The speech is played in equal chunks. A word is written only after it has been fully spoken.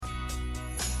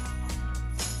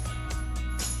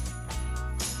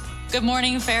Good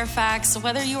morning, Fairfax.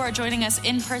 Whether you are joining us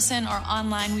in person or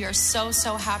online, we are so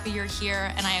happy you're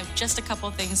here, and I have just a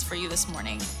couple things for you this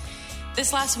morning.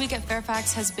 This last week at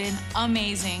Fairfax has been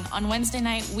amazing. On Wednesday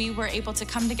night, we were able to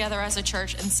come together as a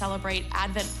church and celebrate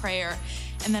Advent prayer.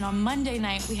 And then on Monday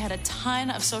night, we had a ton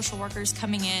of social workers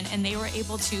coming in, and they were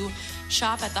able to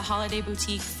shop at the Holiday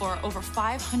Boutique for over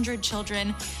 500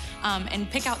 children and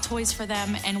pick out toys for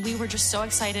them. And we were just so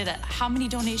excited at how many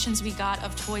donations we got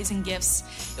of toys and gifts.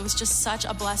 It was just such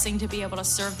a blessing to be able to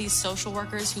serve these social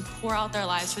workers who pour out their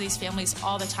lives for these families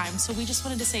all the time. So we just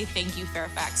wanted to say thank you,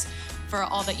 Fairfax, for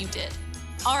all that you did.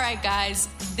 All right, guys,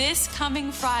 this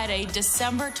coming Friday,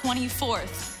 December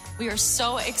 24th, we are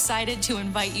so excited to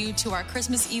invite you to our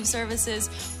Christmas Eve services.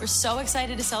 We're so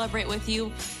excited to celebrate with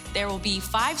you. There will be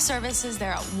 5 services.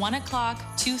 They're at 1 o'clock,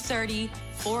 2:30,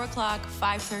 4 o'clock,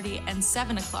 5:30, and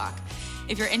 7 o'clock.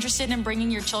 If you're interested in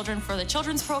bringing your children for the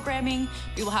children's programming,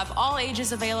 we will have all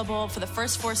ages available for the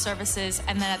first 4 services.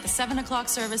 And then at the 7 o'clock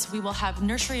service, we will have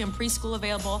nursery and preschool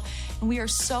available. And we are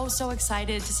so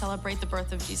excited to celebrate the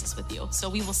birth of Jesus with you. So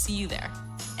we will see you there.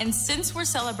 And since we're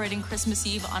celebrating Christmas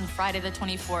Eve on Friday the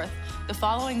 24th, the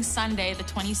following Sunday, the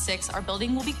 26th, our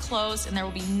building will be closed and there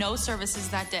will be no services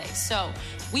that day. So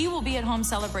we will be at home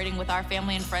celebrating with our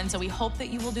family and friends, and we hope that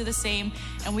you will do the same.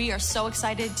 And we are so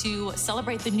excited to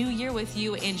celebrate the new year with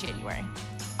you in January.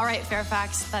 All right,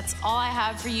 Fairfax, that's all I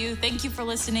have for you. Thank you for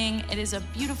listening. It is a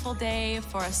beautiful day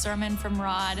for a sermon from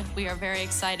Rod. We are very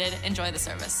excited. Enjoy the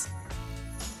service.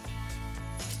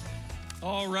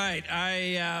 All right,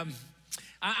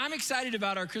 I'm excited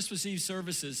about our Christmas Eve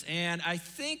services, and I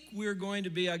think we're going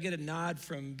to be, I'll get a nod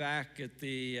from back at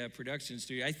the production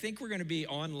studio, I think we're going to be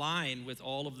online with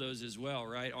all of those as well,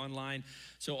 right? Online.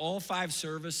 So all 5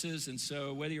 services, and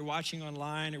so whether you're watching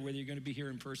online or whether you're going to be here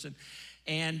in person,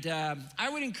 and I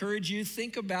would encourage you,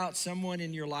 think about someone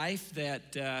in your life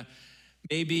that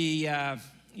maybe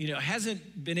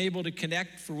hasn't been able to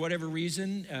connect for whatever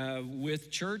reason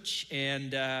with church,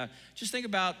 and just think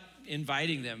about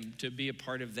inviting them to be a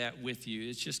part of that with you.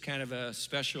 It's just kind of a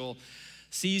special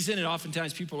season, and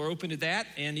oftentimes people are open to that.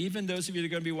 And even those of you that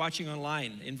are going to be watching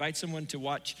online, invite someone to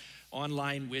watch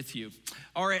online with you.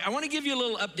 All right, I want to give you a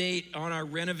little update on our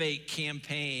Renovate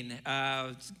campaign.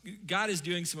 God is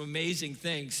doing some amazing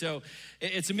things. So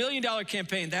it's $1 million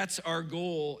campaign. That's our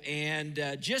goal. And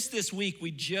just this week, we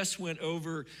just went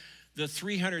over the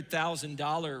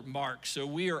 $300,000 mark. So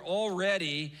we are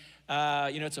already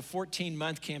it's a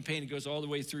 14-month campaign. It goes all the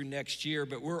way through next year,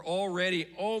 but we're already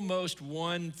almost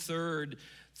 1/3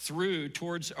 through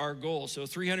towards our goal. So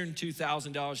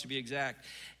 $302,000 to be exact.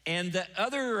 And the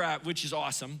other, which is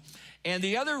awesome. And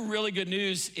the other really good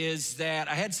news is that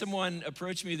I had someone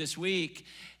approach me this week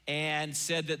and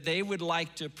said that they would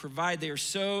like to provide, they are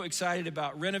so excited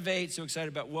about Renovate, so excited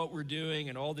about what we're doing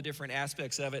and all the different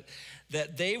aspects of it,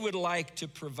 that they would like to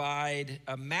provide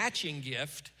a matching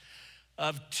gift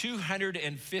of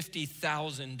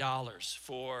 $250,000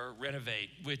 for Renovate,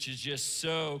 which is just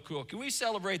so cool. Can we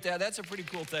celebrate that? That's a pretty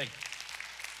cool thing.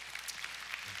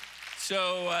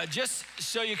 So just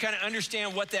so you kind of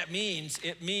understand what that means,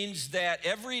 it means that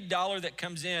every dollar that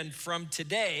comes in from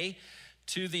today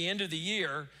to the end of the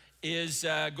year is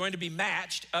going to be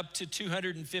matched up to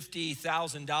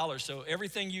 $250,000. So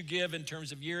everything you give in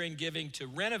terms of year-end giving to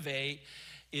Renovate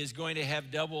is going to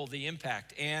have double the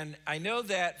impact. And I know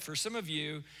that for some of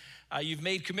you, you've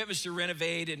made commitments to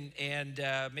Renovate, and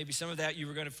maybe some of that you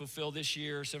were going to fulfill this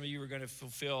year, some of you were going to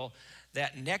fulfill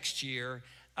that next year.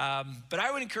 But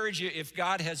I would encourage you, if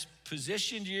God has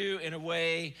positioned you in a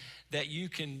way that you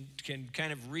can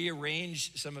kind of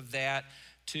rearrange some of that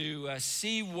to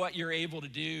see what you're able to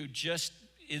do just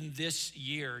in this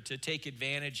year to take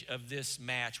advantage of this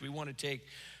match. We want to take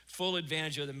full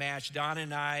advantage of the match. Donna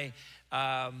and I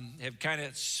have kind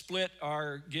of split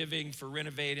our giving for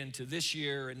Renovate into this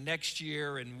year and next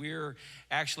year, and we're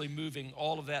actually moving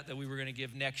all of that we were going to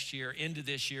give next year into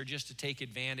this year just to take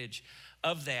advantage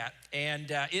of that. And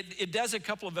it does a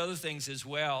couple of other things as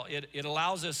well. It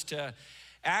allows us to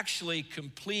actually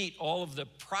complete all of the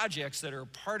projects that are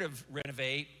part of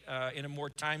Renovate in a more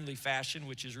timely fashion,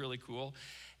 which is really cool.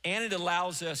 And it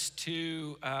allows us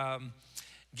to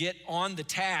get on the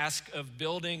task of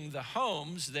building the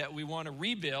homes that we want to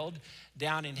rebuild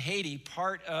down in Haiti.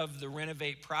 Part of the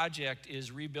Renovate project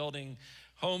is rebuilding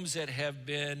homes that have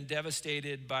been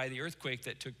devastated by the earthquake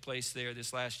that took place there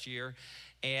this last year.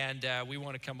 And we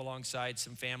want to come alongside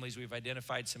some families. We've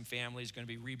identified some families going to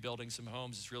be rebuilding some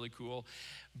homes. It's really cool.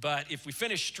 But if we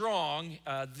finish strong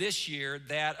this year,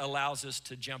 that allows us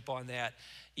to jump on that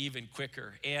even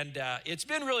quicker. And it's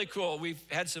been really cool. We've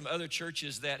had some other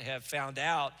churches that have found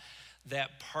out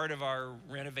that part of our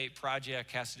Renovate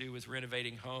project has to do with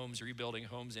renovating homes, rebuilding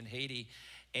homes in Haiti.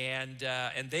 And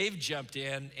they've jumped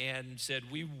in and said,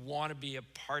 we want to be a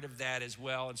part of that as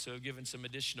well. And so given some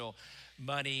additional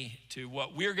money to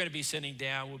what we're going to be sending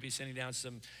down. We'll be sending down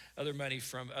some other money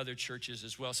from other churches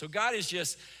as well. So God is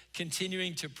just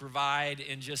continuing to provide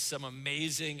in just some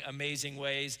amazing, amazing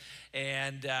ways.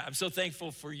 And I'm so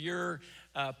thankful for your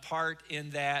part in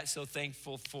that. So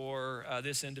thankful for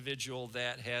this individual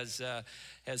that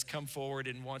has come forward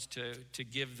and wants to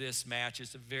give this match.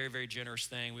 It's a very, very generous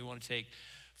thing. We want to take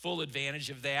full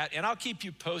advantage of that. And I'll keep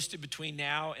you posted between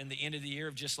now and the end of the year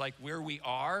of just like where we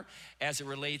are as it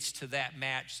relates to that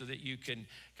match so that you can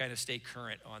kind of stay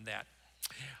current on that.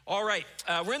 All right,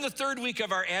 we're in the third week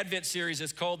of our Advent series.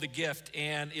 It's called The Gift,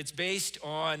 and it's based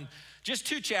on just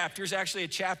 2 chapters, actually a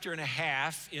chapter and a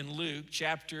half in Luke,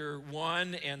 chapter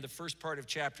 1 and the first part of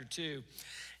chapter 2.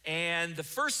 And the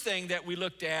first thing that we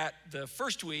looked at the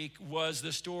first week was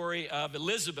the story of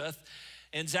Elizabeth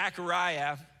and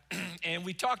Zechariah. And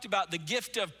we talked about the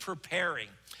gift of preparing.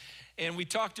 And we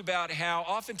talked about how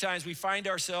oftentimes we find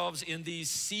ourselves in these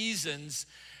seasons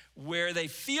where they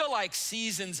feel like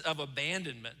seasons of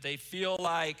abandonment. They feel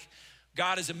like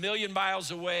God is a million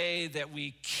miles away, that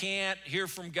we can't hear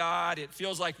from God. It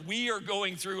feels like we are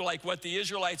going through like what the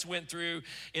Israelites went through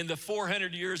in the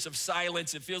 400 years of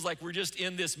silence. It feels like we're just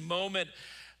in this moment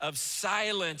of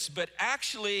silence. But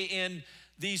actually in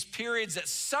these periods that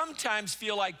sometimes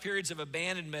feel like periods of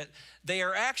abandonment,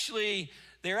 they're actually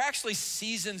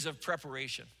seasons of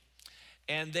preparation.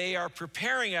 And they are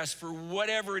preparing us for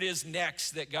whatever it is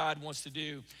next that God wants to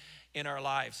do in our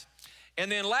lives.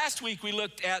 And then last week we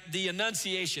looked at the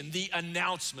Annunciation, the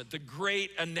announcement, the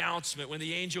great announcement when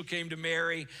the angel came to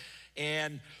Mary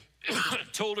and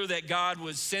told her that God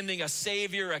was sending a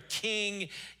savior, a king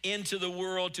into the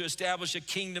world to establish a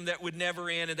kingdom that would never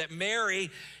end, and that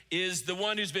Mary is the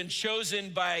one who's been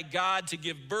chosen by God to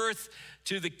give birth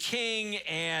to the king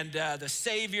and the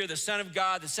savior, the Son of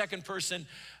God, the second person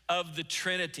of the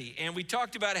Trinity. And we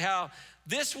talked about how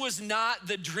this was not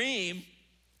the dream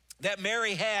that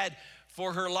Mary had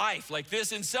for her life. Like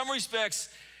this, in some respects,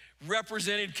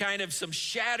 represented kind of some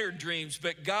shattered dreams,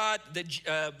 but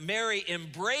Mary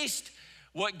embraced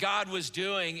what God was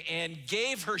doing and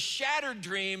gave her shattered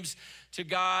dreams to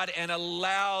God and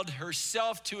allowed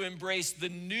herself to embrace the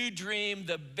new dream,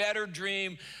 the better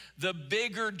dream, the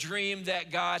bigger dream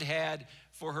that God had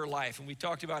for her life. And we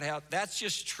talked about how that's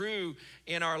just true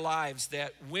in our lives,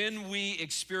 that when we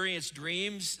experience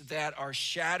dreams that are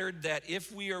shattered, that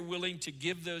if we are willing to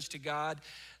give those to God,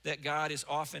 that God is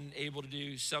often able to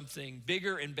do something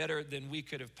bigger and better than we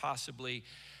could have possibly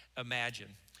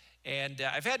imagined. And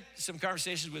I've had some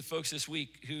conversations with folks this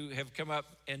week who have come up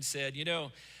and said, you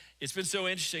know, it's been so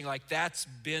interesting, like that's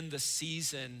been the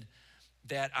season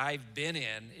that I've been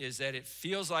in, is that it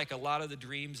feels like a lot of the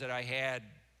dreams that I had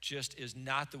just is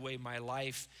not the way my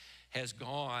life has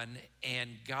gone. And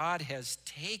God has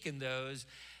taken those,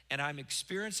 and I'm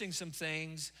experiencing some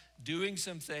things, doing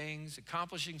some things,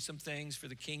 accomplishing some things for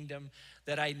the kingdom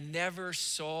that I never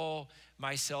saw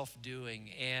myself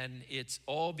doing. And it's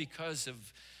all because of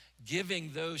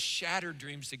giving those shattered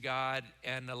dreams to God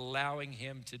and allowing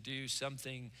him to do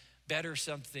something better,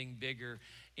 something bigger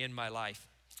in my life.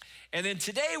 And then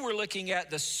today we're looking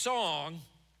at the song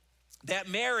that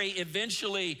Mary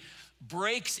eventually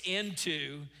breaks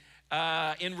into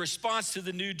in response to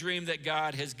the new dream that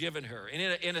God has given her.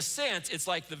 And in a sense, it's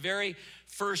like the very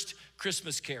first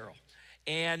Christmas carol.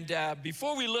 And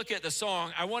before we look at the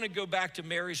song, I want to go back to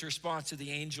Mary's response to the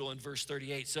angel in verse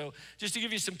 38. So just to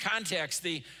give you some context,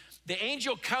 the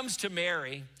angel comes to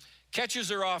Mary, catches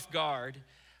her off guard,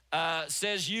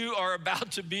 says, you are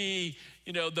about to be,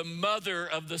 the mother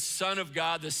of the Son of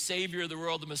God, the Savior of the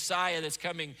world, the Messiah that's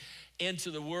coming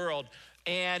into the world.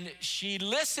 And she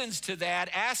listens to that,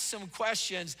 asks some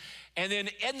questions, and then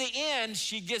in the end,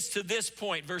 she gets to this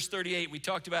point, verse 38. We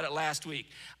talked about it last week.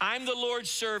 I'm the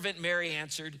Lord's servant, Mary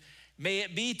answered. May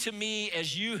it be to me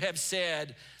as you have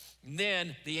said. And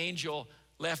then the angel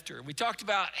left her. We talked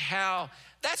about how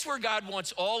that's where God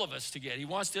wants all of us to get. He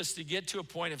wants us to get to a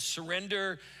point of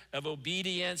surrender, of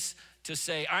obedience, to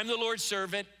say, I'm the Lord's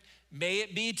servant. May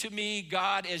it be to me,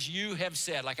 God, as you have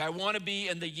said. Like I want to be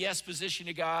in the yes position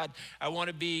to God. I want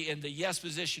to be in the yes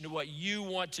position to what you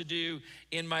want to do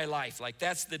in my life. Like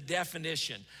that's the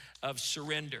definition of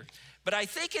surrender. But I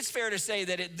think it's fair to say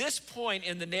that at this point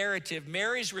in the narrative,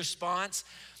 Mary's response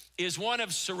is one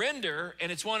of surrender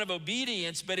and it's one of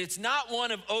obedience, but it's not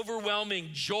one of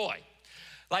overwhelming joy.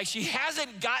 Like she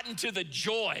hasn't gotten to the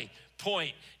joy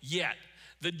point yet.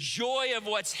 the joy of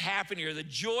what's happening here, the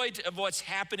joy of what's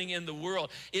happening in the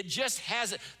world. It just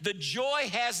hasn't, the joy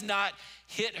has not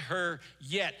hit her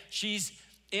yet. She's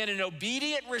in an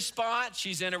obedient response.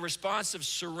 She's in a response of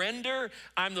surrender.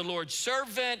 I'm the Lord's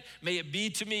servant. May it be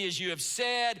to me as you have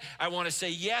said. I want to say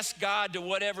yes, God, to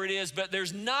whatever it is, but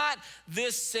there's not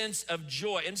this sense of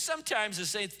joy. And sometimes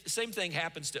the same thing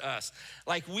happens to us.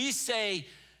 Like we say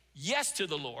yes to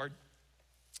the Lord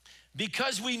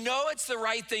because we know it's the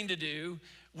right thing to do.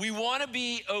 We want to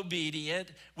be obedient.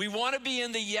 We want to be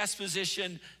in the yes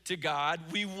position to God.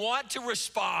 We want to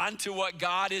respond to what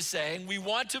God is saying. We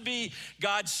want to be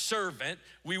God's servant.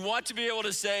 We want to be able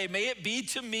to say, may it be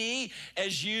to me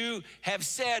as you have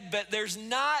said, but there's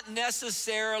not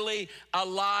necessarily a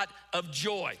lot of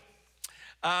joy.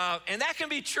 And that can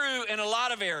be true in a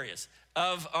lot of areas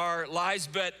of our lives,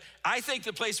 but I think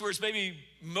the place where it's maybe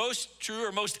most true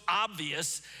or most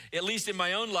obvious, at least in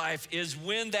my own life, is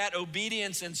when that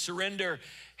obedience and surrender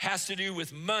has to do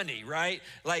with money, right?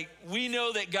 Like we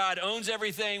know that God owns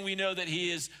everything. We know that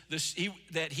he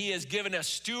has given us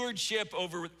stewardship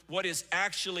over what is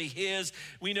actually his.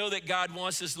 We know that God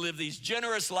wants us to live these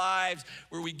generous lives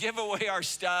where we give away our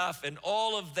stuff and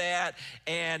all of that,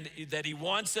 and that he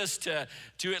wants us to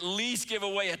at least give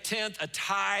away a tenth, a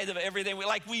tithe of everything.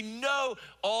 We know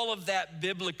all of that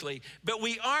biblically, but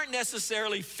we aren't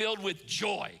necessarily filled with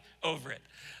joy over it.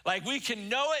 Like we can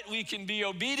know it, we can be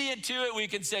obedient to it, we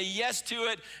can say yes to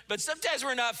it, but sometimes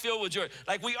we're not filled with joy.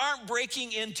 Like we aren't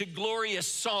breaking into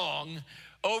glorious song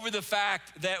over the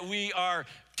fact that we are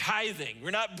tithing. We're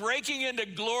not breaking into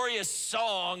glorious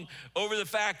song over the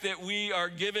fact that we are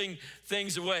giving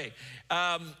things away.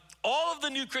 All of the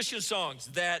new Christian songs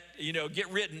that,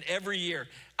 get written every year,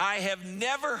 I have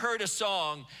never heard a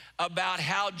song about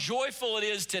how joyful it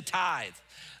is to tithe.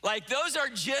 Like those are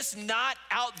just not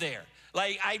out there.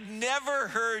 Like I've never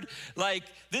heard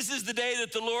this is the day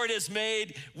that the Lord has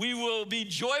made. We will be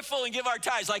joyful and give our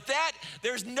tithes. Like that,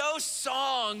 there's no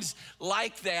songs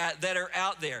like that are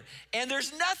out there. And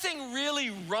there's nothing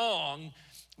really wrong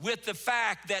with the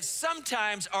fact that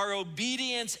sometimes our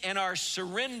obedience and our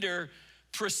surrender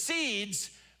precedes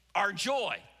our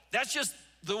joy. That's just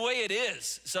the way it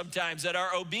is sometimes, that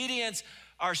our obedience,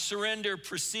 our surrender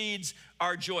precedes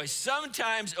our joy.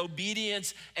 Sometimes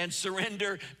obedience and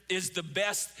surrender is the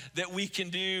best that we can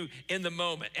do in the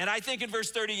moment. And I think in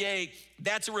verse 38,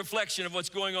 that's a reflection of what's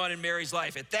going on in Mary's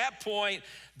life. At that point,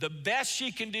 the best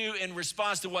she can do in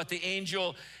response to what the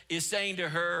angel is saying to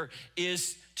her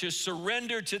is to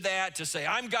surrender to that, to say,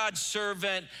 I'm God's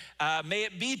servant. May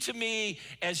it be to me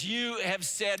as you have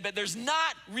said. But there's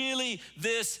not really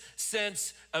this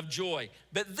sense of joy.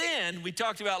 But then we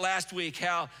talked about last week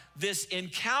how this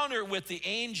encounter with the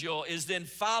angel is then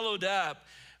followed up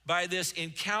by this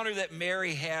encounter that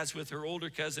Mary has with her older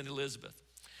cousin Elizabeth.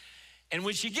 And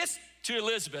when she gets to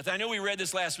Elizabeth, I know we read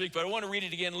this last week, but I want to read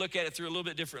it again and look at it through a little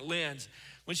bit different lens.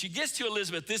 When she gets to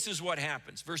Elizabeth, this is what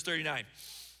happens. Verse 39.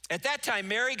 At that time,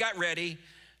 Mary got ready.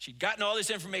 She'd gotten all this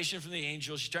information from the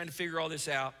angel. She's trying to figure all this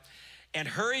out, and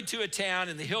hurried to a town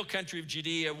in the hill country of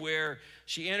Judea, where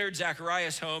she entered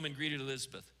Zachariah's home and greeted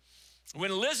Elizabeth.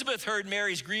 When Elizabeth heard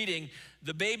Mary's greeting,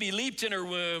 the baby leaped in her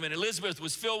womb, and Elizabeth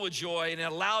was filled with joy. And in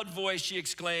a loud voice, she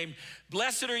exclaimed,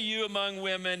 "Blessed are you among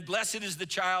women. Blessed is the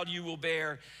child you will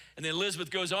bear." And then Elizabeth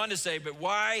goes on to say, "But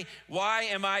why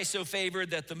am I so favored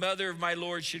that the mother of my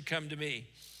Lord should come to me?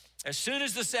 As soon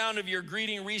as the sound of your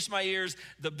greeting reached my ears,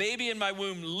 the baby in my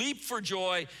womb leaped for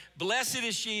joy. Blessed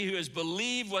is she who has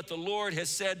believed what the Lord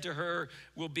has said to her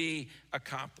will be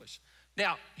accomplished."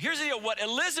 Now, here's the deal. What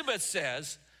Elizabeth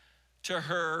says to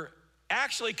her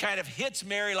actually kind of hits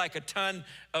Mary like a ton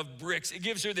of bricks. It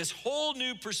gives her this whole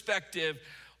new perspective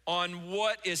on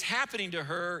what is happening to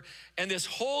her, and this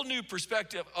whole new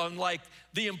perspective on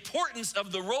the importance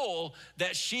of the role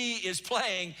that she is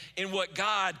playing in what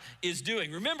God is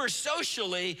doing. Remember,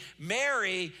 socially,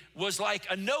 Mary was like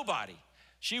a nobody.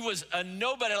 She was a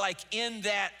nobody in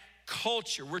that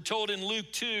culture. We're told in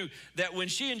Luke 2 that when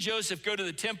she and Joseph go to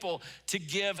the temple to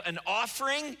give an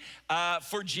offering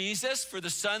for Jesus, for the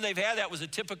son they've had, that was a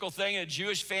typical thing a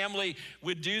Jewish family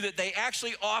would do, that they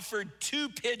actually offered 2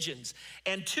 pigeons.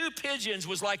 And 2 pigeons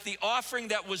was like the offering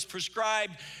that was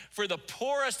prescribed for the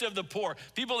poorest of the poor.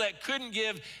 People that couldn't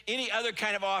give any other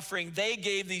kind of offering, they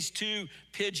gave these 2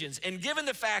 pigeons. And given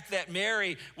the fact that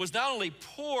Mary was not only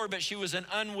poor, but she was an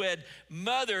unwed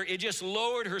mother, it just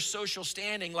lowered her social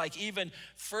standing even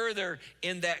further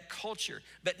in that culture.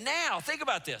 But now, think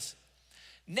about this.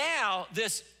 Now,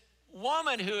 this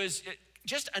woman who is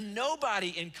just a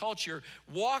nobody in culture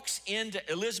walks into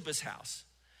Elizabeth's house.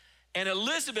 And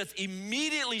Elizabeth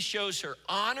immediately shows her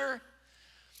honor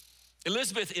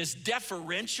Elizabeth is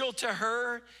deferential to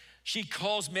her. She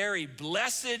calls Mary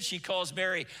blessed. She calls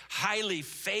Mary highly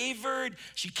favored.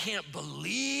 She can't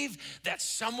believe that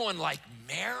someone like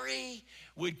Mary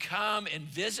would come and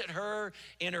visit her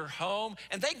in her home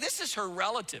and think this is her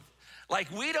relative. Like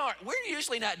we're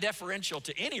usually not deferential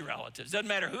to any relatives. Doesn't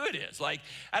matter who it is. Like,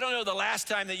 I don't know the last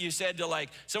time that you said to like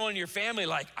someone in your family,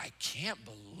 like, I can't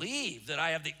believe that I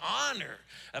have the honor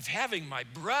of having my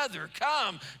brother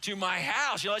come to my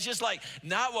house. You know, it's just like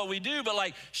not what we do, but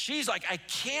like, she's like, I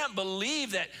can't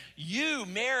believe that you,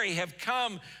 Mary, have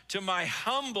come to my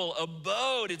humble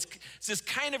abode. It's this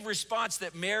kind of response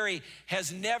that Mary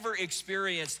has never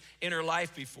experienced in her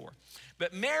life before.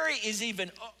 But Mary is even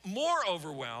more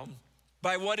overwhelmed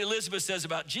by what Elizabeth says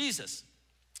about Jesus.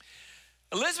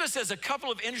 Elizabeth says a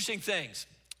couple of interesting things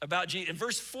about Jesus. In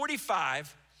verse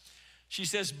 45, she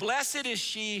says, blessed is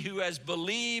she who has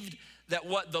believed that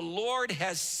what the Lord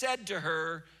has said to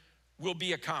her will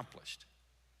be accomplished.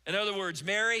 In other words,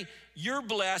 Mary, you're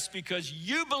blessed because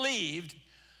you believed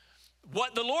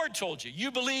what the Lord told you.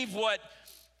 You believed what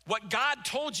God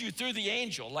told you through the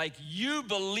angel. Like you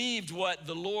believed what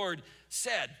the Lord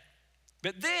said.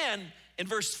 But then in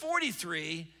verse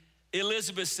 43,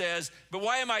 Elizabeth says, but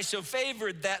why am I so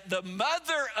favored that the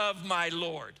mother of my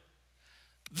Lord,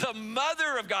 the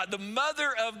mother of God, the mother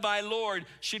of my Lord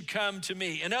should come to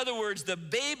me? In other words, the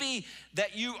baby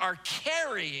that you are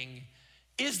carrying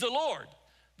is the Lord.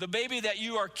 The baby that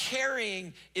you are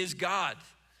carrying is God.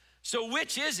 So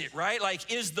which is it, right?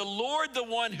 Like, is the Lord the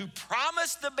one who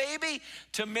promised the baby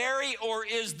to Mary, or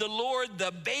is the Lord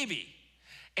the baby?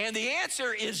 And the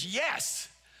answer is yes.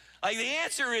 Like the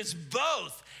answer is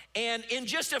both. And in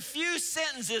just a few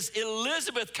sentences,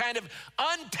 Elizabeth kind of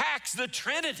unpacks the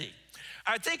Trinity.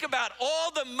 I think about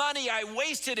all the money I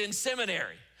wasted in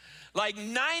seminary. Like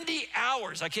 90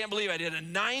 hours. I can't believe I did a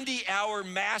 90-hour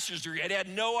master's degree. I had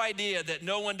no idea that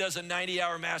no one does a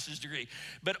 90-hour master's degree.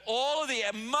 But all of the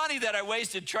money that I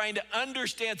wasted trying to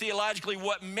understand theologically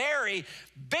what Mary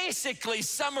basically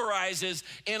summarizes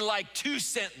in like 2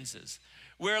 sentences.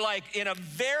 Where like in a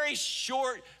very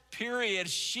short period,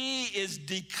 she is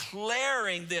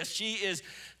declaring this. She is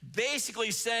basically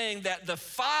saying that the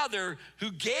Father who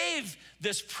gave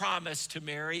this promise to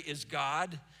Mary is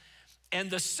God, and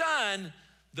the Son,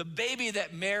 the baby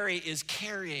that Mary is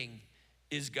carrying,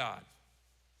 is God.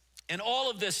 And all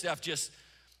of this stuff just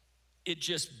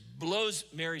blows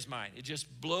Mary's mind. It just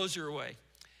blows her away.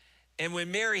 And when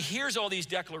Mary hears all these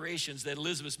declarations that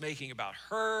Elizabeth's making about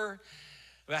her,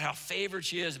 about how favored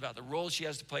she is, about the role she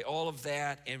has to play, all of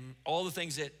that, and all the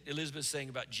things that Elizabeth's saying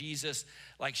about Jesus,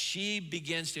 like she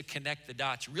begins to connect the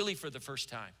dots really for the first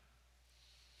time.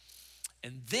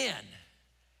 And then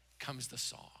comes the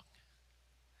song.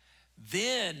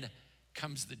 Then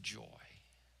comes the joy.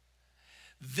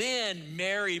 Then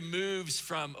Mary moves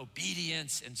from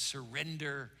obedience and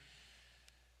surrender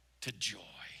to joy.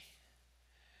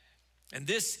 And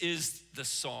this is the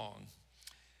song.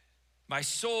 My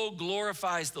soul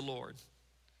glorifies the Lord,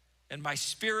 and my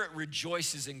spirit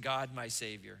rejoices in God, my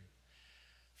Savior.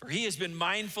 For he has been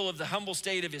mindful of the humble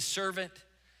state of his servant.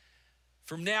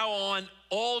 From now on,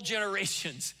 all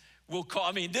generations will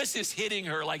call, this is hitting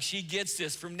her like she gets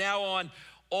this. From now on,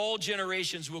 all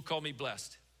generations will call me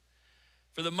blessed.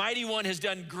 For the mighty one has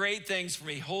done great things for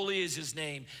me. Holy is his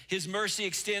name. His mercy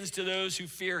extends to those who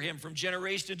fear him from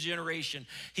generation to generation.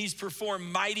 He's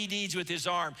performed mighty deeds with his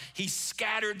arm. He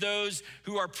scattered those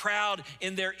who are proud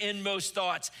in their inmost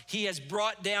thoughts. He has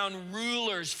brought down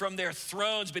rulers from their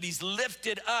thrones, but he's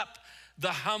lifted up the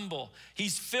humble.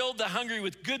 He's filled the hungry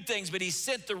with good things, but he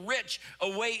sent the rich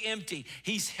away empty.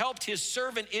 He's helped his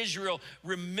servant Israel,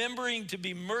 remembering to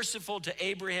be merciful to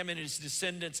Abraham and his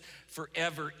descendants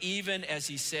forever, even as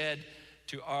he said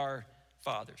to our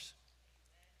fathers.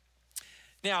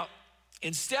 Now,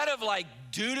 instead of like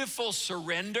dutiful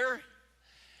surrender,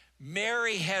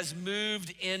 Mary has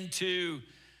moved into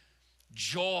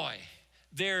joy.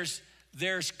 There's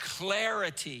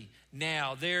clarity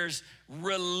now. There's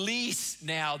release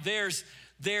now. This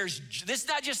is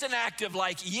not just an act of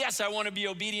like, yes, I want to be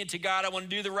obedient to God. I want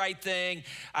to do the right thing.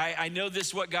 I know this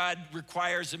is what God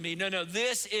requires of me. No,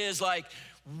 this is like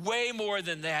way more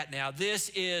than that now. This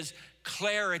is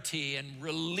clarity and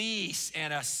release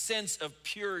and a sense of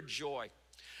pure joy.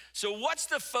 So what's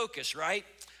the focus, right?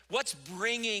 What's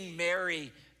bringing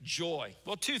Mary joy?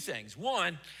 Well, 2 things.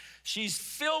 One, she's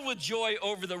filled with joy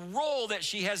over the role that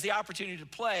she has the opportunity to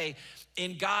play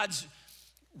in God's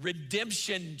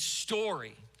redemption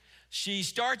story. She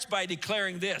starts by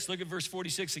declaring this. Look at verse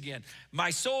 46 again. My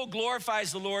soul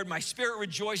glorifies the Lord. My spirit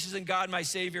rejoices in God, my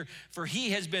Savior, for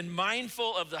he has been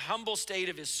mindful of the humble state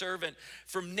of his servant.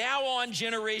 From now on,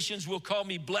 generations will call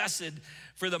me blessed,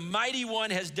 for the mighty one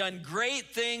has done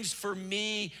great things for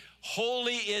me.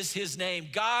 Holy is his name.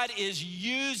 God is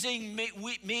using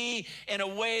me in a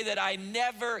way that I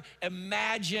never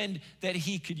imagined that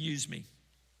he could use me.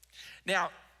 Now,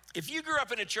 if you grew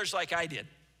up in a church like I did,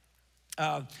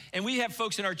 and we have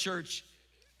folks in our church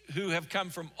who have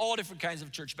come from all different kinds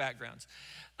of church backgrounds,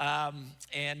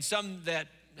 and some that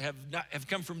have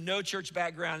come from no church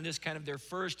background, and this kind of their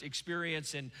first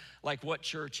experience in like what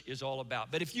church is all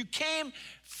about. But if you came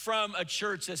from a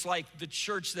church that's like the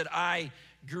church that I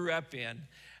grew up in,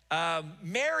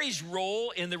 Mary's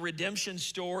role in the redemption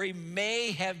story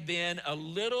may have been a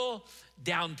little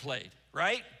downplayed,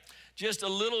 right? Just a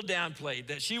little downplayed,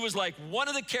 that she was like one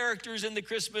of the characters in the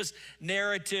Christmas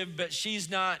narrative, but she's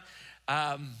not,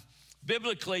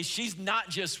 biblically, she's not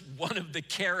just one of the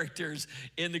characters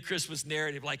in the Christmas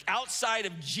narrative. Like outside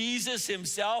of Jesus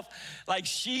himself, like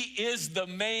she is the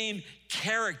main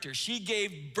character. She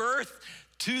gave birth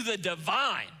to the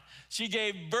divine. She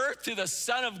gave birth to the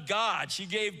Son of God. She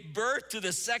gave birth to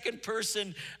the second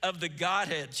person of the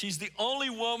Godhead. She's the only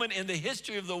woman in the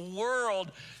history of the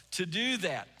world to do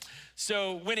that.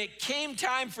 So when it came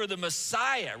time for the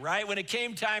Messiah, right? When it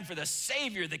came time for the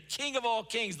Savior, the King of all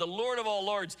kings, the Lord of all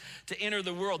lords to enter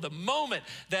the world, the moment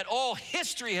that all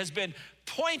history has been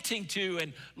pointing to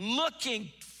and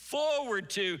looking forward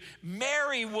to,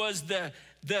 Mary was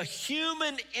the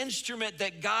human instrument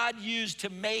that God used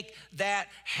to make that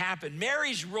happen.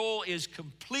 Mary's role is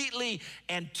completely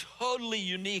and totally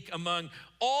unique among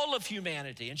all of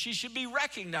humanity, and she should be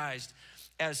recognized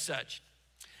as such.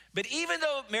 But even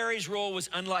though Mary's role was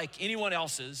unlike anyone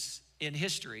else's in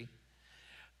history,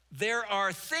 there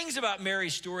are things about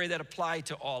Mary's story that apply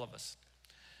to all of us.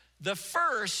 The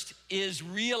first is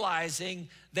realizing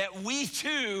that we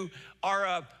too are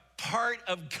a part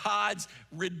of God's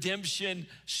redemption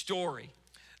story,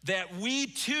 that we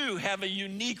too have a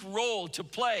unique role to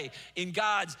play in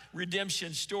God's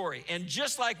redemption story. And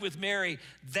just like with Mary,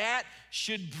 that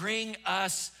should bring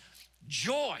us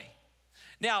joy.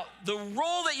 Now, the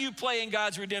role that you play in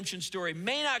God's redemption story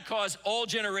may not cause all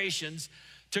generations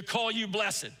to call you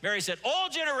blessed. Mary said, all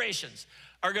generations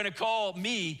are gonna call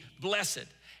me blessed.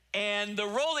 And the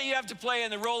role that you have to play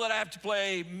and the role that I have to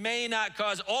play may not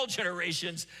cause all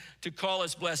generations to call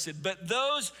us blessed, but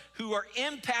those who are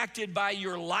impacted by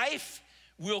your life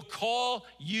will call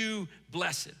you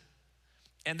blessed.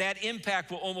 And that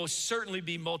impact will almost certainly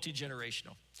be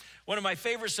multi-generational. One of my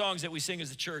favorite songs that we sing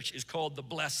as a church is called The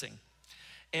Blessing.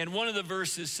 And one of the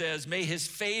verses says, may his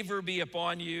favor be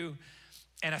upon you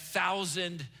and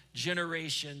 1,000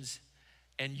 generations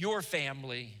and your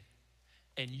family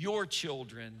and your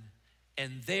children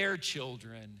and their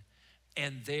children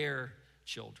and their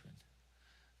children.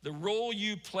 The role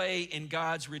you play in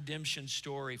God's redemption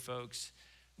story, folks,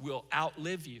 will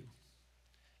outlive you.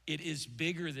 It is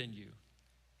bigger than you.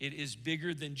 It is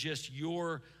bigger than just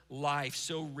your life.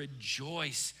 So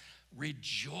rejoice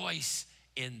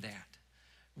in that.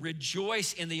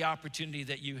 Rejoice in the opportunity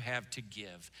that you have to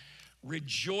give.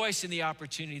 Rejoice in the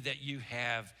opportunity that you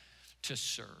have to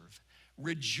serve.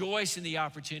 Rejoice in the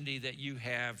opportunity that you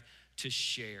have to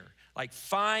share. Like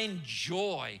find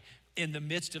joy in the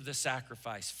midst of the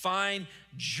sacrifice. Find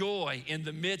joy in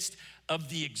the midst of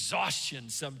the exhaustion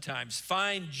sometimes.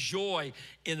 Find joy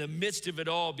in the midst of it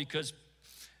all because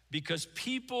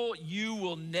people you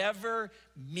will never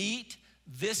meet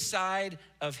this side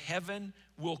of heaven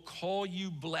will call you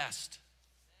blessed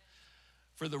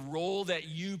for the role that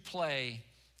you play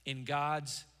in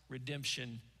God's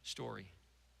redemption story.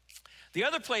 The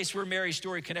other place where Mary's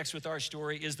story connects with our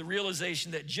story is the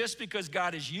realization that just because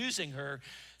God is using her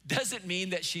doesn't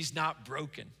mean that she's not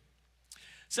broken.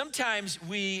 Sometimes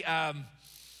we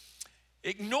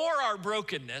ignore our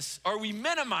brokenness or we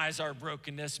minimize our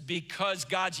brokenness because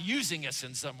God's using us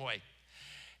in some way.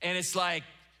 And it's like,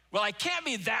 well, I can't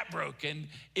be that broken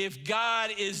if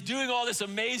God is doing all this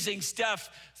amazing stuff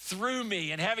through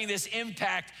me and having this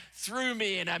impact through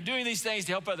me, and I'm doing these things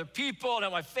to help other people and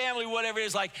help my family, whatever it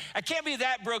is. Like, I can't be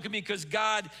that broken because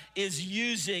God is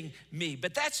using me.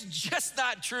 But that's just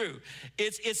not true.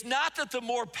 It's not that the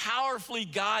more powerfully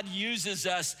God uses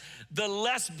us, the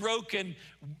less broken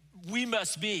we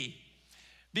must be.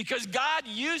 Because God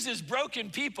uses broken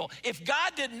people. If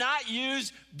God did not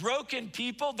use broken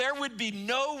people, there would be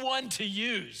no one to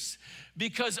use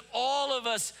because all of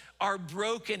us are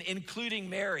broken, including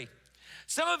Mary.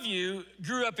 Some of you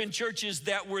grew up in churches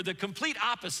that were the complete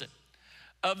opposite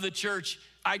of the church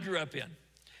I grew up in.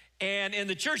 And in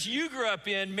the church you grew up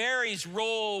in, Mary's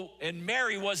role, and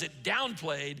Mary wasn't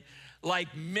downplayed,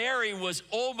 like Mary was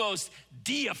almost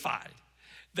deified,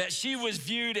 that she was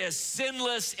viewed as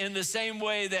sinless in the same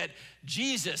way that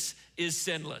Jesus is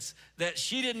sinless, that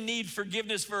she didn't need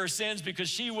forgiveness for her sins because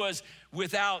she was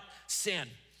without sin.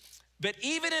 But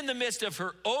even in the midst of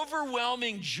her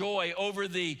overwhelming joy over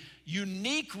the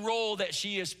unique role that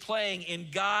she is playing in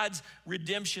God's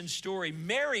redemption story,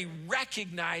 Mary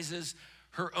recognizes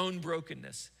her own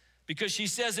brokenness, because she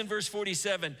says in verse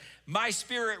 47, my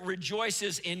spirit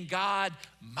rejoices in God,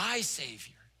 my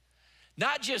Savior.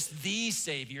 Not just the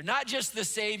Savior, not just the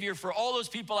Savior for all those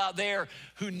people out there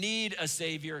who need a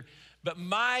Savior, but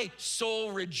my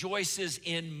soul rejoices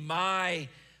in my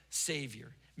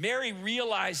Savior. Mary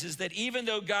realizes that even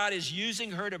though God is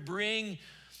using her to bring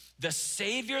the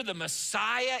Savior, the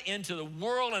Messiah, into the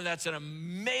world, and that's an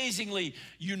amazingly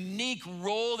unique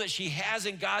role that she has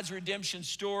in God's redemption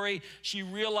story, she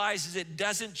realizes it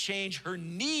doesn't change her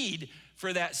need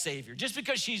for that Savior. Just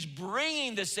because she's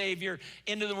bringing the Savior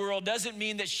into the world doesn't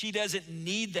mean that she doesn't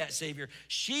need that Savior.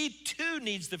 She too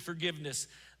needs the forgiveness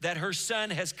that her Son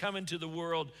has come into the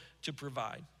world to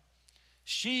provide.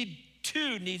 She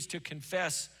too needs to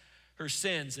confess her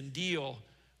sins and deal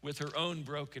with her own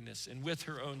brokenness and with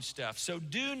her own stuff. So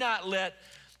do not let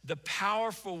the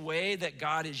powerful way that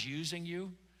God is using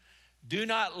you, do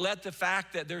not let the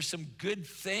fact that there's some good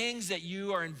things that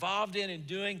you are involved in and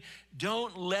doing,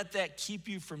 don't let that keep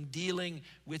you from dealing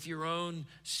with your own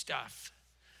stuff.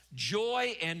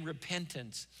 Joy and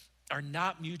repentance are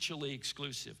not mutually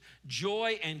exclusive.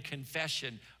 Joy and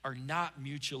confession are not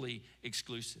mutually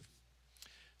exclusive.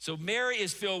 So Mary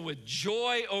is filled with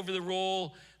joy over the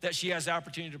role that she has the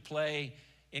opportunity to play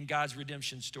in God's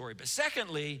redemption story. But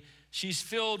secondly, she's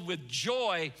filled with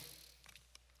joy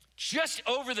just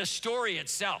over the story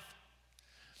itself.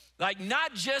 Like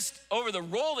not just over the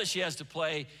role that she has to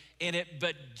play in it,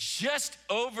 but just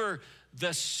over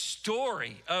the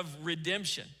story of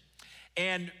redemption.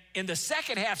 And in the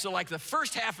second half, so like the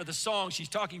first half of the song, she's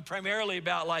talking primarily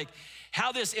about like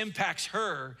how this impacts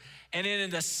her. And then in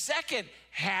the second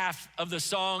half of the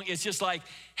song, it's just like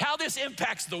how this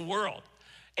impacts the world.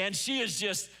 And she is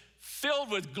just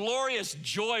filled with glorious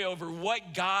joy over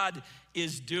what God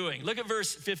is doing. Look at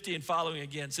verse 50 and following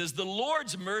again. It says, the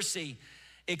Lord's mercy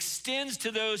extends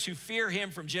to those who fear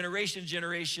him from generation to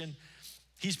generation.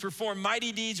 He's performed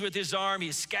mighty deeds with his arm. He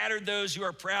has scattered those who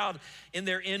are proud in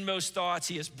their inmost thoughts.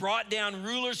 He has brought down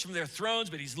rulers from their thrones,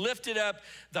 but he's lifted up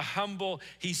the humble.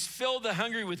 He's filled the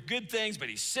hungry with good things, but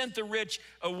he's sent the rich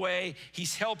away.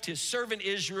 He's helped his servant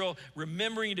Israel,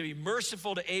 remembering to be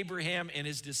merciful to Abraham and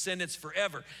his descendants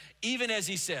forever, even as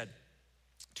he said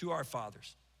to our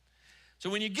fathers.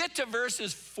 So when you get to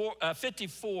verses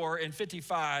 54 and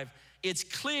 55, it's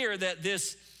clear that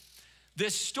this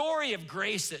story of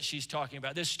grace that she's talking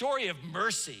about, this story of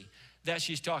mercy that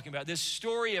she's talking about, this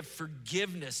story of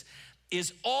forgiveness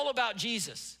is all about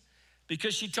Jesus,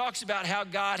 because she talks about how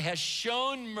God has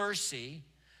shown mercy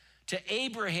to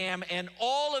Abraham and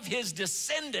all of his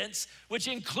descendants, which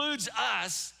includes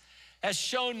us, has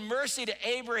shown mercy to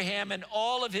Abraham and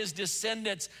all of his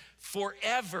descendants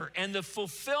forever. And the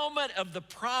fulfillment of the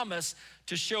promise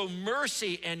to show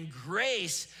mercy and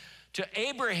grace to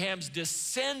Abraham's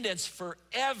descendants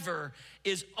forever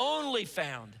is only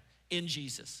found in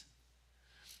Jesus.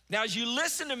 Now, as you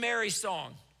listen to Mary's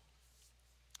song,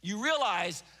 you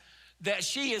realize that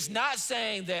she is not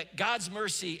saying that God's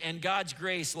mercy and God's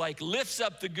grace like lifts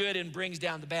up the good and brings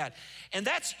down the bad. And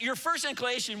that's your first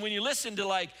inclination when you listen to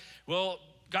like, well,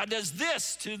 God does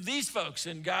this to these folks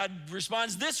and God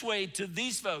responds this way to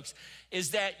these folks,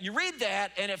 is that you read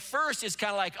that and at first it's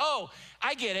kind of like, oh,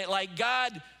 I get it. Like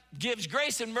God gives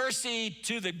grace and mercy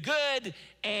to the good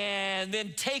and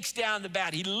then takes down the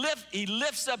bad. He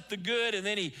lifts up the good and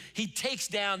then he takes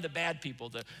down the bad people.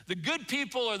 The good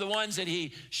people are the ones that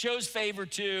he shows favor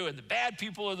to, and the bad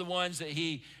people are the ones that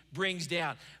he brings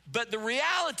down. But the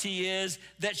reality is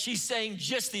that she's saying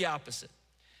just the opposite.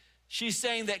 She's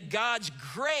saying that God's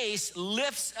grace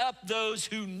lifts up those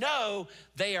who know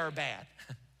they are bad.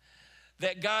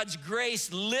 That God's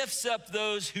grace lifts up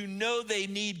those who know they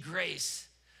need grace.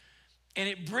 And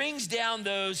it brings down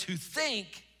those who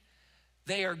think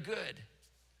they are good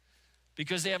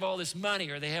because they have all this money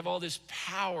or they have all this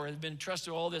power, they've been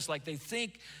entrusted with all this, like they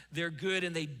think they're good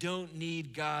and they don't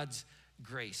need God's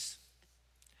grace.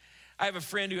 I have a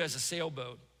friend who has a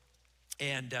sailboat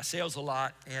and sails a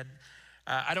lot, and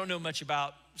I don't know much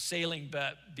about sailing,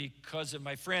 but because of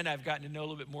my friend, I've gotten to know a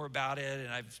little bit more about it, and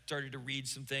I've started to read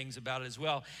some things about it as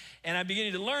well. And I'm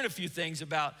beginning to learn a few things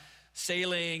about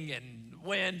sailing and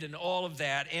wind and all of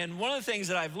that. And one of the things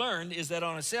that I've learned is that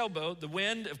on a sailboat, the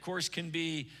wind, of course, can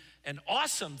be an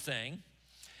awesome thing,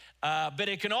 but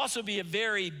it can also be a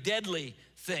very deadly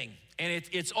thing. And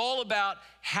it's all about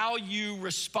how you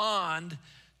respond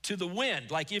to the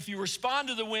wind. Like if you respond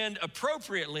to the wind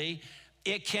appropriately,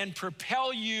 it can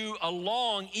propel you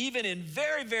along even in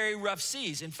very, very rough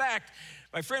seas. In fact,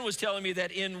 my friend was telling me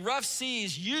that in rough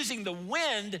seas, using the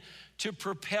wind to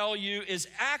propel you is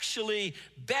actually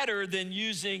better than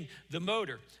using the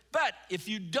motor. But if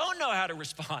you don't know how to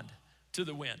respond to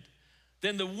the wind,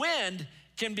 then the wind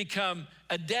can become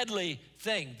a deadly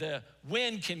thing. The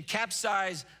wind can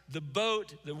capsize the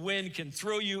boat. The wind can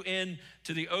throw you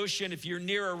into the ocean. If you're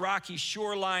near a rocky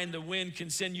shoreline, the wind can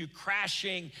send you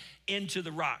crashing into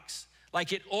the rocks.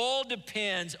 Like it all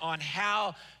depends on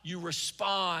how you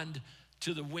respond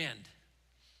to the wind.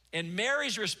 And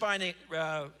Mary's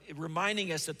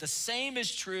reminding us that the same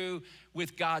is true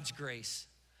with God's grace.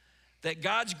 That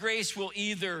God's grace will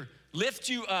either lift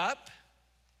you up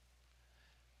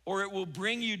or it will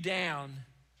bring you down,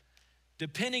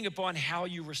 depending upon how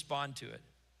you respond to it.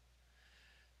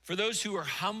 For those who are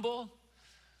humble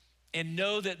and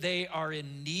know that they are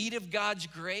in need of God's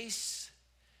grace,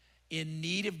 in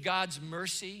need of God's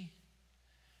mercy,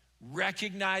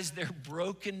 recognize their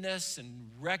brokenness and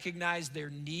recognize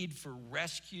their need for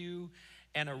rescue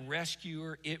and a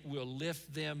rescuer, it will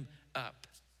lift them up.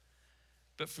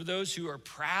 But for those who are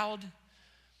proud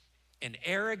and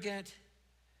arrogant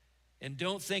and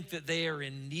don't think that they are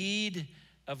in need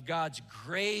of God's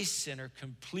grace and are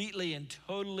completely and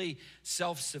totally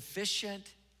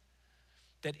self-sufficient,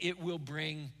 that it will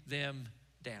bring them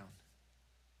down.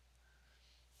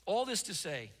 All this to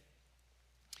say,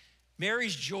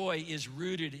 Mary's joy is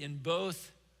rooted in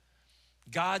both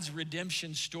God's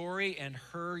redemption story and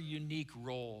her unique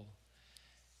role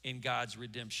in God's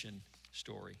redemption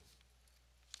story.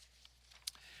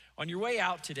 On your way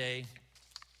out today,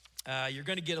 you're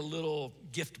going to get a little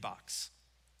gift box,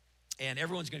 and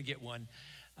everyone's going to get one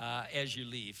as you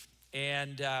leave.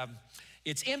 And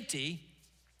it's empty.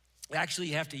 Actually,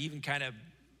 you have to even kind of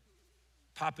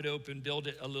pop it open, build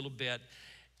it a little bit.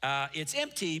 It's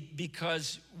empty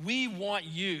because we want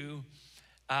you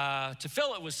to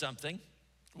fill it with something,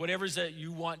 whatever that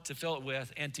you want to fill it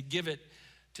with, and to give it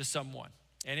to someone.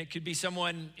 And it could be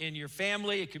someone in your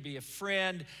family, it could be a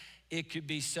friend, it could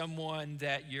be someone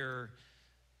that you're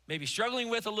maybe struggling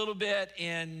with a little bit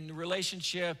in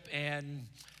relationship, and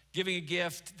giving a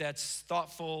gift that's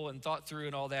thoughtful and thought through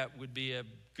and all that would be a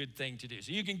good thing to do.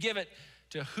 So you can give it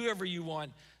to whoever you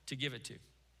want to give it to.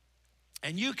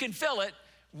 And you can fill it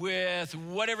with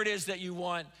whatever it is that you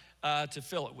want to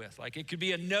fill it with. Like it could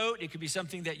be a note, it could be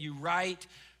something that you write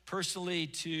personally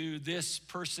to this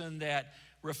person that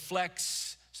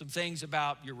reflects some things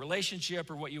about your relationship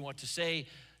or what you want to say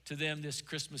to them this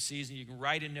Christmas season. You can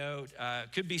write a note.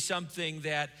 It could be something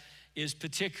that is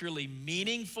particularly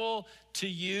meaningful to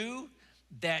you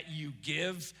that you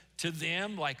give to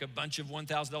them, like a bunch of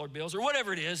 $1,000 bills or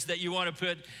whatever it is that you want to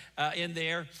put in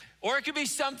there. Or it could be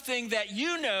something that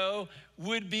you know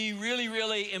would be really,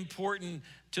 really important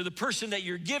to the person that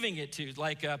you're giving it to,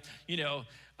 like a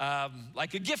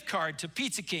gift card to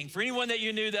Pizza King for anyone that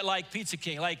you knew that liked Pizza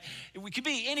King. Like it could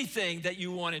be anything that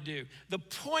you want to do. The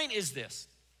point is this.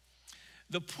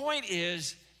 The point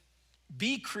is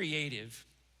be creative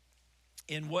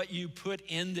in what you put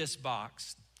in this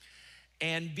box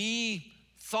and be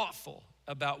thoughtful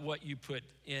about what you put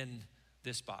in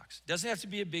this box. Doesn't have to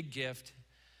be a big gift.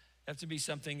 It have to be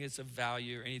something that's of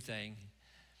value or anything.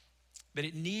 But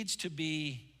it needs to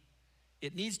be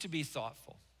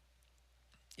thoughtful.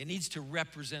 It needs to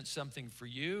represent something for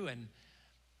you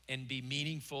and be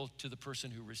meaningful to the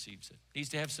person who receives it. It needs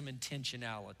to have some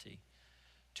intentionality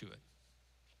to it.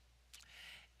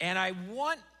 And I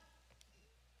want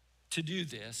to do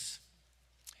this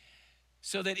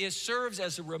so that it serves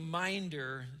as a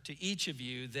reminder to each of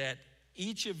you that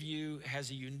each of you has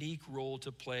a unique role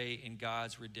to play in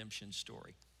God's redemption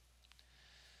story.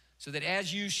 So that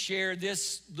as you share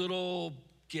this little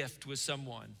gift with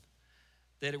someone,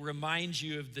 that it reminds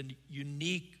you of the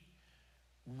unique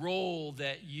role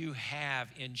that you have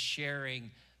in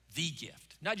sharing the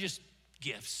gift. Not just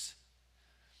gifts,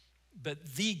 but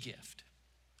the gift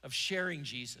of sharing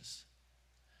Jesus.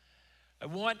 I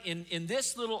want in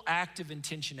this little act of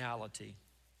intentionality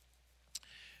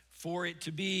for it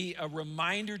to be a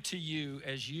reminder to you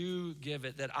as you give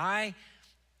it that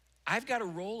I've got a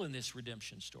role in this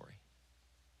redemption story.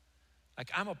 Like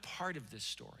I'm a part of this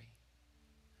story.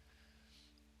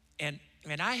 And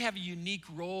I have a unique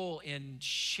role in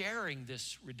sharing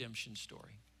this redemption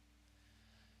story.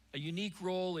 a unique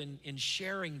role in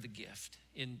sharing the gift,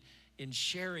 in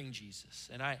sharing Jesus.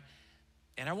 And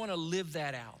I want to live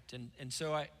that out. And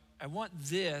so I want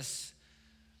this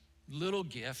little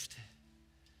gift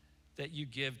that you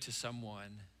give to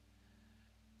someone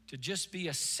to just be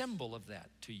a symbol of that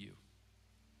to you,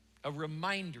 a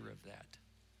reminder of that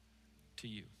to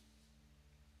you.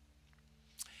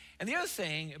 And the other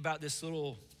thing about this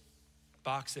little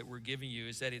box that we're giving you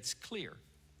is that it's clear.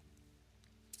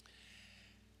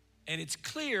 And it's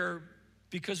clear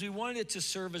because we wanted it to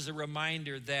serve as a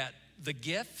reminder that the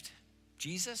gift,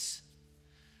 Jesus,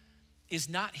 is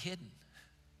not hidden.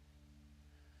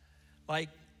 Like,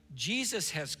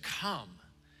 Jesus has come.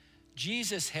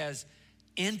 Jesus has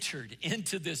entered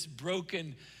into this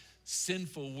broken,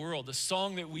 sinful world. The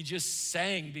song that we just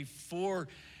sang before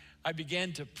I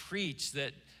began to preach,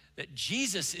 that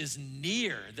Jesus is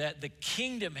near, that the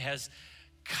kingdom has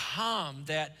come,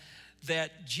 that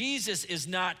Jesus is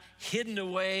not hidden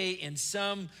away in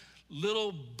some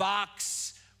little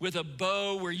box with a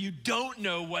bow where you don't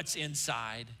know what's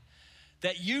inside,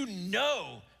 that you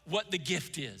know what the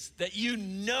gift is, that you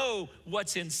know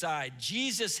what's inside.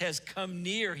 Jesus has come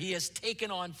near. He has taken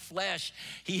on flesh.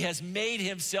 He has made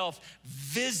himself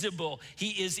visible.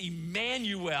 He is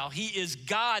Emmanuel. He is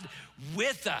God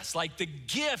with us. Like, the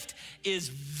gift is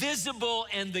visible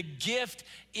and the gift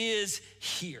is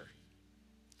here.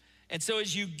 And so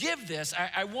as you give this,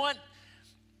 I want,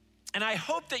 and I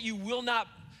hope that you will not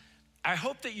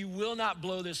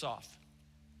blow this off.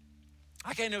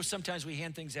 Like, I know sometimes we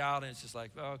hand things out and it's just like,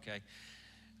 oh, okay.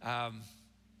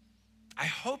 I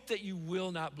hope that you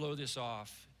will not blow this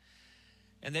off,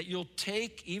 and that you'll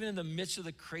take, even in the midst of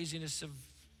the craziness of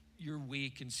your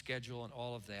week and schedule and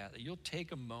all of that you'll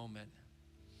take a moment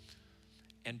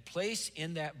and place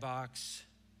in that box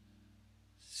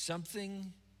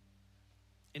something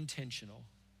intentional,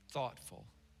 thoughtful,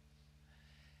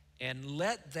 and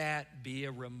let that be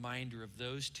a reminder of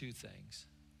those two things.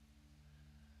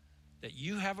 That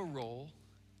you have a role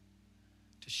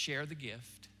to share the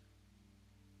gift,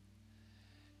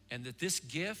 and that this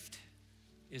gift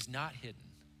is not hidden.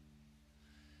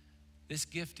 This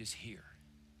gift is here.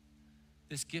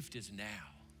 This gift is now.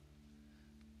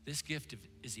 This gift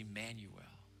is Emmanuel.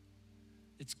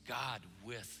 It's God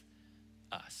with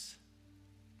us.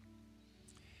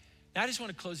 Now, I just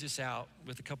want to close this out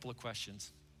with a couple of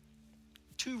questions.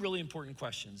 Two really important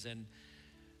questions. And,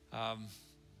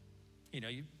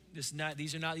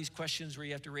 these are not these questions where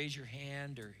you have to raise your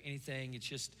hand or anything. It's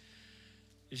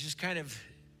just kind of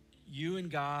you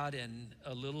and God and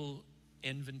a little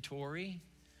inventory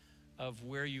of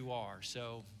where you are.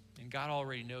 So, and God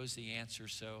already knows the answer.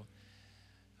 So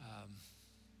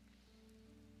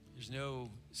there's no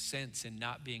sense in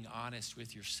not being honest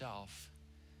with yourself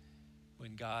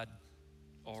when God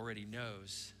already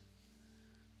knows.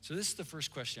 So this is the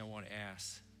first question I want to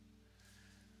ask.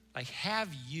 Like,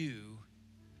 have you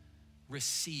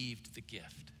received the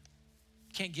gift?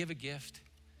 You can't give a gift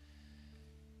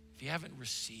if you haven't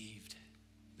received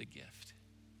the gift.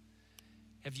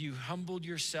 Have you humbled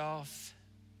yourself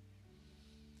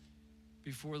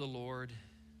before the Lord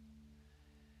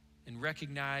and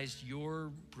recognized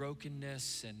your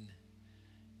brokenness and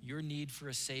your need for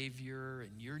a Savior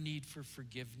and your need for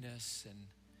forgiveness, and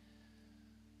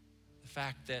the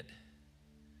fact that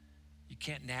you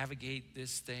can't navigate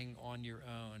this thing on your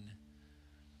own,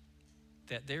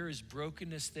 that there is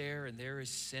brokenness there and there is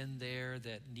sin there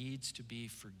that needs to be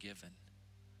forgiven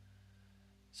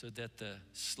so that the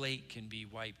slate can be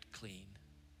wiped clean?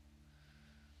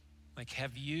 Like,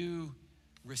 have you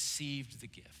received the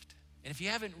gift? And if you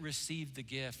haven't received the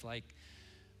gift, like,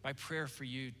 my prayer for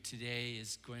you today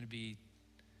is going to be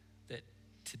that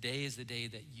today is the day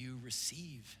that you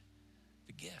receive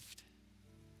the gift.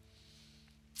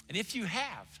 And if you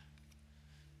have,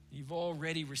 you've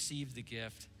already received the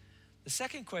gift. The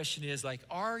second question is, like,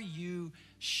 are you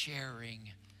sharing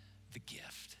the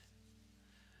gift?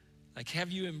 Like,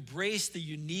 have you embraced the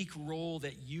unique role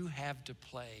that you have to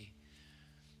play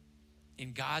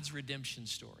in God's redemption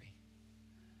story?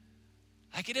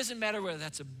 Like, it doesn't matter whether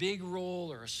that's a big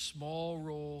role or a small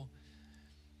role.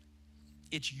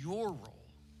 It's your role.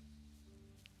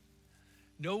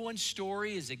 No one's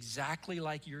story is exactly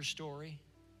like your story.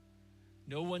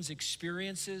 No one's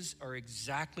experiences are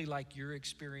exactly like your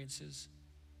experiences.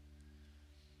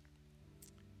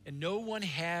 And no one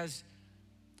has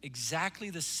exactly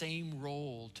the same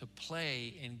role to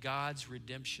play in God's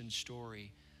redemption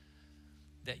story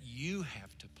that you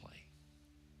have to play.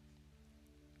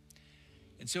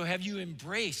 And so have you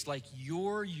embraced, like,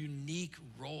 your unique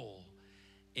role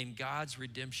in God's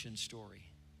redemption story?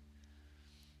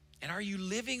 And are you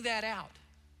living that out?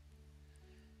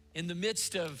 in the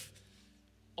midst of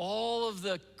all of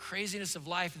the craziness of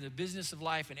life and the business of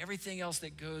life and everything else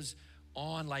that goes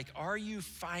on, like, are you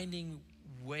finding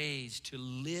ways to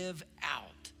live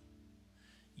out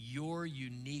your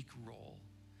unique role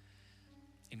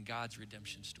in God's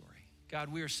redemption story?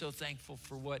 God, we are so thankful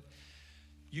for what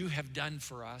you have done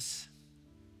for us.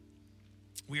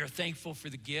 We are thankful for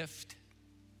the gift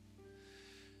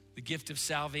of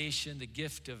salvation, the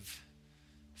gift of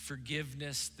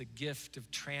forgiveness, the gift of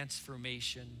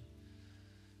transformation,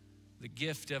 the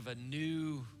gift of a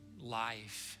new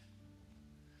life.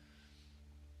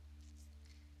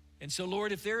 And so,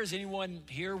 Lord, if there is anyone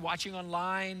here watching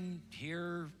online,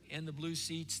 here in the blue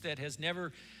seats, that has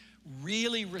never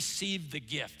really received the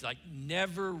gift, like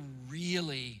never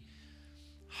really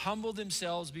humbled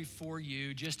themselves before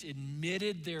you, just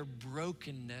admitted their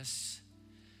brokenness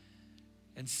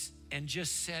and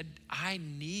just said, I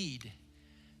need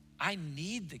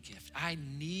the gift. I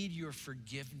need your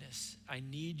forgiveness. I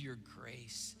need your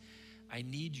grace. I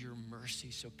need your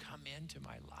mercy. So come into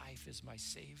my life as my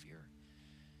Savior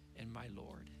and my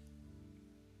Lord.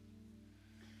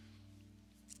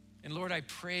 And Lord, I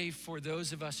pray for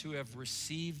those of us who have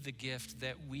received the gift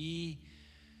that we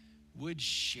would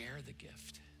share the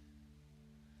gift,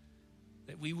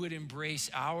 that we would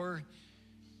embrace our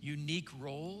unique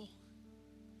role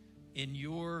in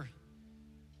your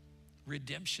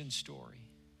redemption story,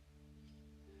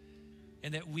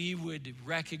 and that we would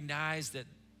recognize that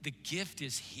the gift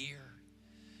is here.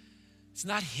 It's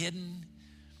not hidden.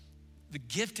 The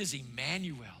gift is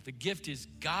Emmanuel. The gift is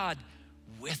God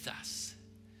with us.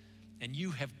 And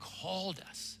you have called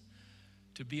us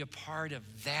to be a part of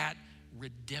that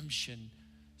redemption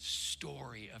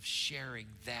story of sharing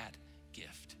that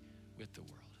gift with the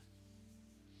world.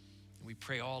 And we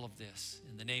pray all of this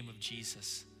in the name of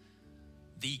Jesus,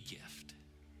 the gift.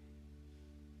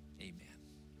 Amen.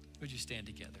 Would you stand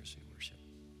together as we